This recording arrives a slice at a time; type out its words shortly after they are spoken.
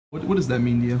What does that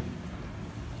mean to you?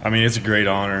 I mean, it's a great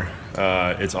honor.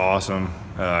 It's awesome.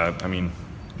 I'm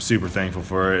super thankful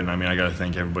for it. And I got to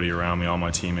thank everybody around me, all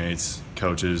my teammates,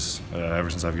 coaches, ever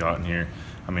since I've gotten here.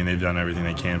 They've done everything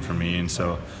they can for me. And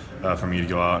so for me to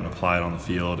go out and apply it on the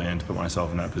field and to put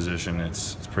myself in that position,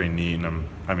 it's pretty neat. And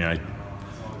I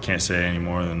can't say any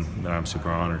more than I'm super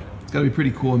honored. It's got to be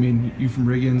pretty cool. You from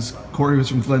Riggins, Corey was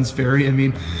from Glens Ferry.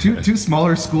 Two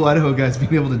smaller school Idaho guys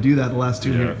being able to do that the last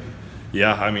 2 years.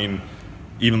 Yeah,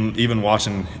 even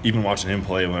watching him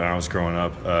play when I was growing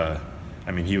up,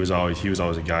 he was always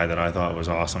a guy that I thought was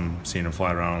awesome, seeing him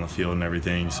fly around on the field and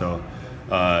everything. So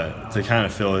to kind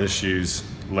of fill his shoes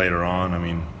later on,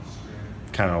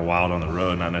 kind of wild on the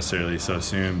road, not necessarily so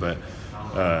soon, but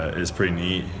it's pretty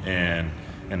neat and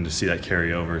to see that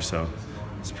carry over. So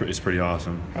it's pretty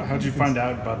awesome. How did you find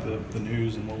out about the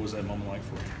news, and what was that moment like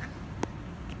for you?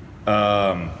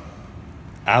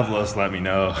 Avalos let me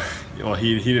know. Well,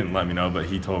 he didn't let me know, but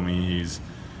he told me he's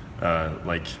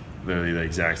literally the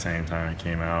exact same time it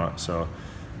came out. So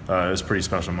it was a pretty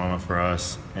special moment for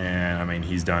us. And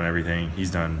he's done everything.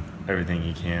 He's done everything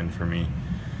he can for me.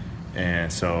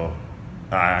 And so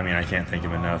I can't thank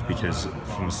him enough, because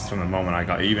from the moment I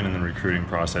got, even in the recruiting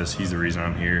process, he's the reason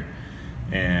I'm here.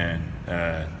 And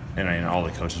all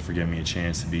the coaches for giving me a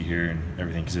chance to be here and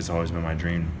everything, because it's always been my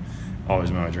dream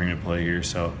to play here.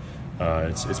 So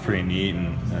it's pretty neat,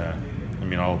 and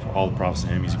all the props to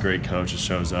him. He's a great coach that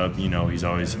shows up. He's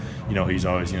always going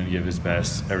to give his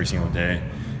best every single day,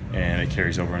 and it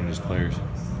carries over into his players.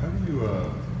 How do you,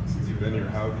 since you've been here,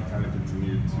 how have you kind of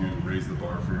continued to raise the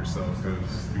bar for yourself?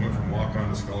 Because you went from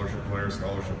walk-on to scholarship player to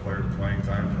playing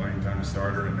time to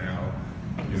starter, and now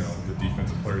the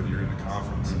defensive player of the year in the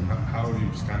conference. And how do you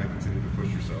just kind of continue to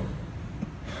push yourself?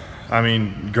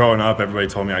 Growing up, everybody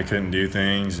told me I couldn't do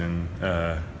things, and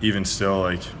even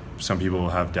still, some people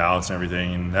have doubts and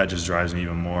everything, and that just drives me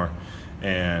even more.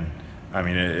 And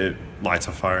it lights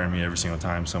a fire in me every single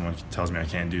time someone tells me I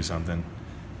can't do something,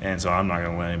 and so I'm not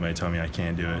going to let anybody tell me I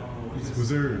can't do it. Was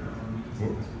there,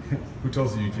 who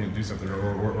tells you can't do something,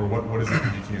 or what is it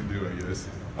that you can't do, I guess?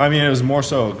 It was more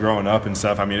so growing up and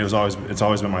stuff. It's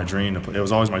always been my dream. It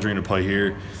was always my dream to play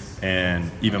here, and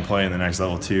even play in the next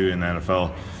level too in the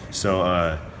NFL.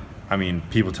 So,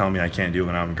 people tell me I can't do it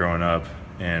when I'm growing up,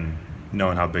 and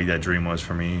knowing how big that dream was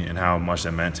for me and how much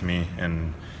that meant to me,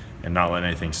 and not letting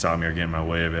anything stop me or get in my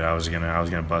way of it. I was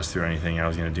gonna bust through anything. I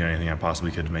was gonna do anything I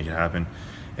possibly could to make it happen.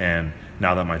 And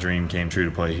now that my dream came true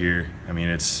to play here,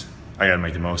 I got to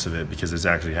make the most of it, because it's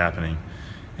actually happening,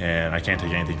 and I can't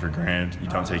take anything for granted. You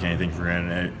don't take anything for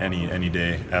granted any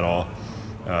day at all.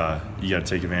 You got to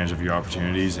take advantage of your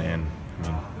opportunities, and you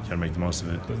got to make the most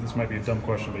of it. This might be a dumb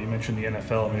question, but you mentioned the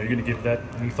NFL. Are you going to give that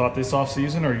any thought this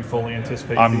offseason, or are you fully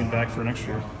anticipate being back for next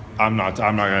year? I'm not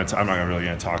really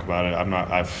going to talk about it.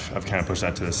 I've kind of pushed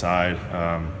that to the side.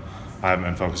 I haven't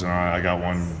been focusing on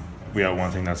it. We have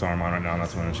one thing that's on our mind right now, and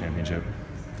that's winning a championship.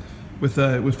 With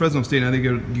Fresno State, I think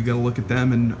you got to look at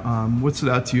them. And what stood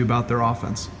out to you about their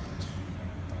offense?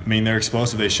 They're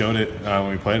explosive. They showed it when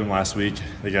we played them last week.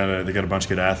 They got a bunch of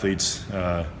good athletes.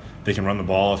 They can run the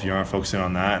ball if you aren't focusing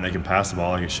on that, and they can pass the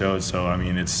ball like it showed. So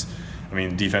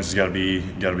defense has got to be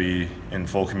in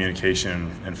full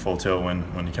communication and full tilt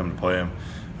when you come to play them.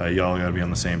 You all got to be on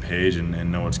the same page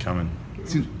and know what's coming.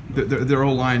 Their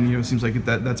O-line, seems like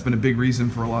that's been a big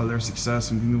reason for a lot of their success,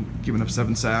 and giving up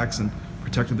 7 sacks and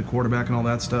protected the quarterback and all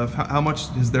that stuff. How much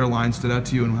has their line stood out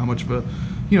to you, and how much of a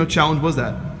challenge was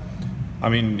that?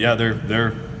 Yeah,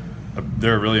 they're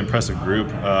a really impressive group.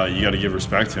 You got to give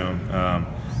respect to them.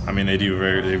 They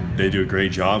do a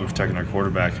great job of protecting our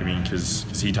quarterback.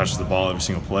 Because he touches the ball every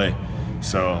single play.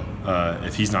 So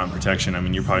if he's not in protection,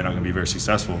 you're probably not going to be very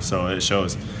successful. So it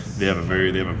shows they have a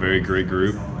very great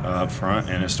group up front,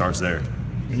 and it starts there.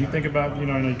 When you think about, I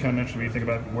know you kind of mentioned, when you think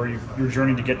about where your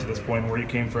journey to get to this point, where you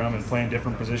came from, and playing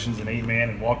different positions in 8-man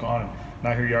and walk on, and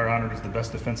now here you are honored as the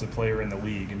best defensive player in the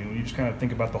league. When you just kind of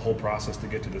think about the whole process to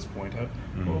get to this point, how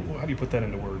do you put that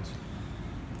into words?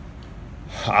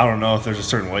 I don't know if there's a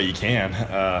certain way you can.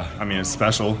 It's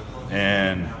special,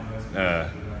 and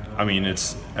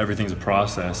everything's a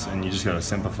process, and you just got to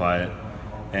simplify it.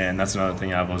 And that's another thing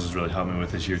Avalos has really helped me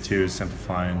with this year too, is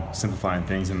simplifying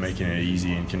things and making it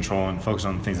easy, and focus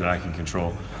on the things that I can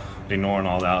control, ignoring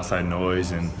all the outside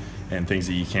noise and things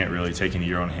that you can't really take into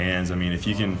your own hands.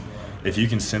 If you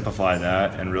can simplify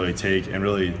that and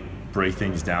really break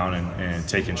things down and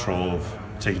take control of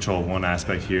one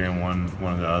aspect here and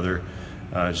one of the other,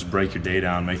 just break your day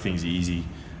down, make things easy.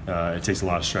 It takes a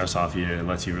lot of stress off you. It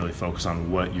lets you really focus on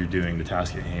what you're doing, the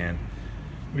task at hand.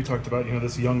 We talked about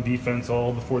this young defense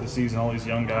all before the season, all these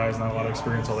young guys, not a lot of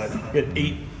experience, all that. You had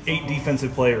 8 8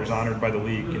 defensive players honored by the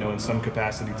league, in some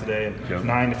capacity today, and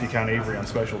 9 if you count Avery on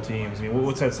special teams. I mean,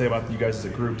 what's that say about you guys as a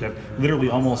group to have literally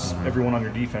almost everyone on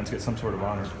your defense get some sort of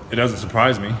honor? It doesn't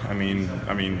surprise me. I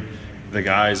mean, the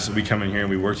guys, we come in here and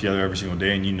we work together every single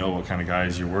day, and you know what kind of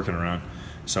guys you're working around.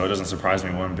 So it doesn't surprise me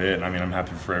one bit. I mean, I'm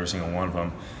happy for every single one of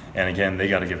them. And again, they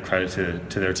got to give credit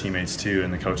to their teammates too,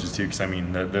 and the coaches too, because I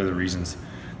mean, they're the reasons.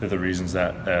 They're the reasons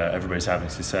that everybody's having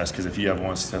success. Because if you have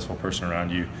one successful person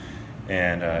around you,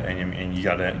 and you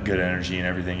got that good energy and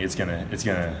everything, it's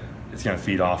gonna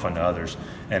feed off onto others,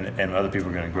 and other people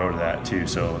are gonna grow to that too.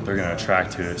 So they're gonna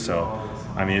attract to it. So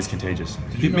I mean, it's contagious.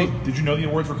 Did you know the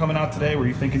awards were coming out today? Were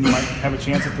you thinking you might have a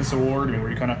chance at this award? I mean, were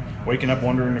you kind of waking up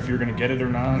wondering if you're going to get it or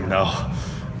not?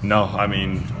 No. I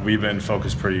mean, we've been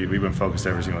focused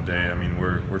every single day. I mean,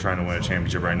 we're trying to win a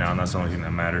championship right now, and that's the only thing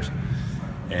that matters.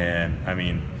 And I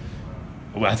mean,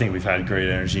 I think we've had great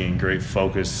energy and great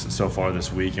focus so far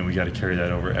this week, and we got to carry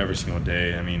that over every single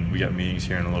day. I mean, we got meetings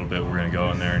here in a little bit. We're going to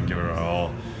go in there and give it our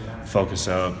all, focus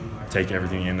up, take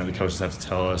everything in that the coaches have to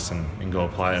tell us, and go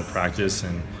apply it at practice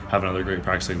and have another great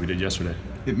practice like we did yesterday.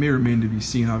 It may remain to be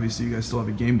seen. Obviously, you guys still have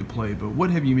a game to play, but what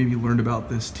have you maybe learned about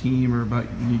this team or about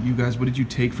you guys? What did you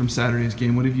take from Saturday's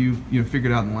game? What have you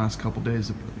figured out in the last couple of days?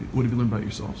 What have you learned about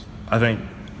yourselves? I think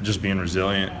just being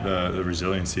resilient, the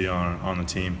resiliency on the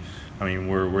team. I mean,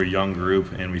 we're a young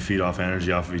group, and we feed off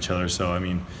energy off of each other. So, I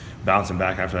mean, bouncing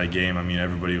back after that game, I mean,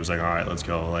 everybody was like, all right, let's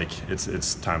go. Like,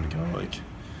 it's time to go. Like,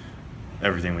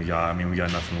 everything we got. I mean, we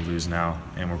got nothing to lose now,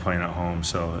 and we're playing at home,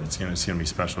 so it's gonna be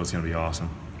special. It's gonna be awesome.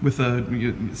 With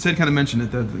Sid kind of mentioned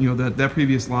it, that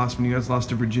previous loss when you guys lost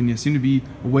to Virginia seemed to be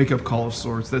a wake-up call of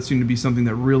sorts. That seemed to be something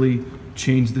that really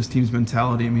changed this team's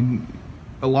mentality. I mean,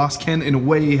 a loss can, in a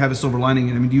way, have a silver lining.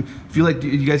 And I mean, do you feel like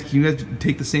can you guys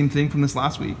take the same thing from this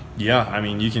last week? Yeah, I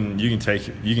mean, you can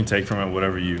take from it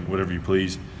whatever you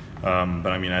please. But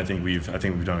I mean, I think we've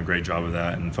done a great job of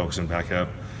that and focusing back up,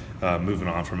 moving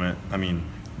on from it. I mean,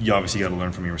 you obviously got to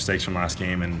learn from your mistakes from last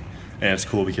game, and it's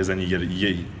cool because then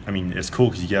it's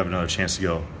cool because you have another chance to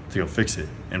go fix it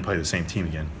and play the same team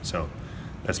again. So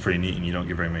that's pretty neat, and you don't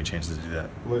get very many chances to do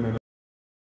that.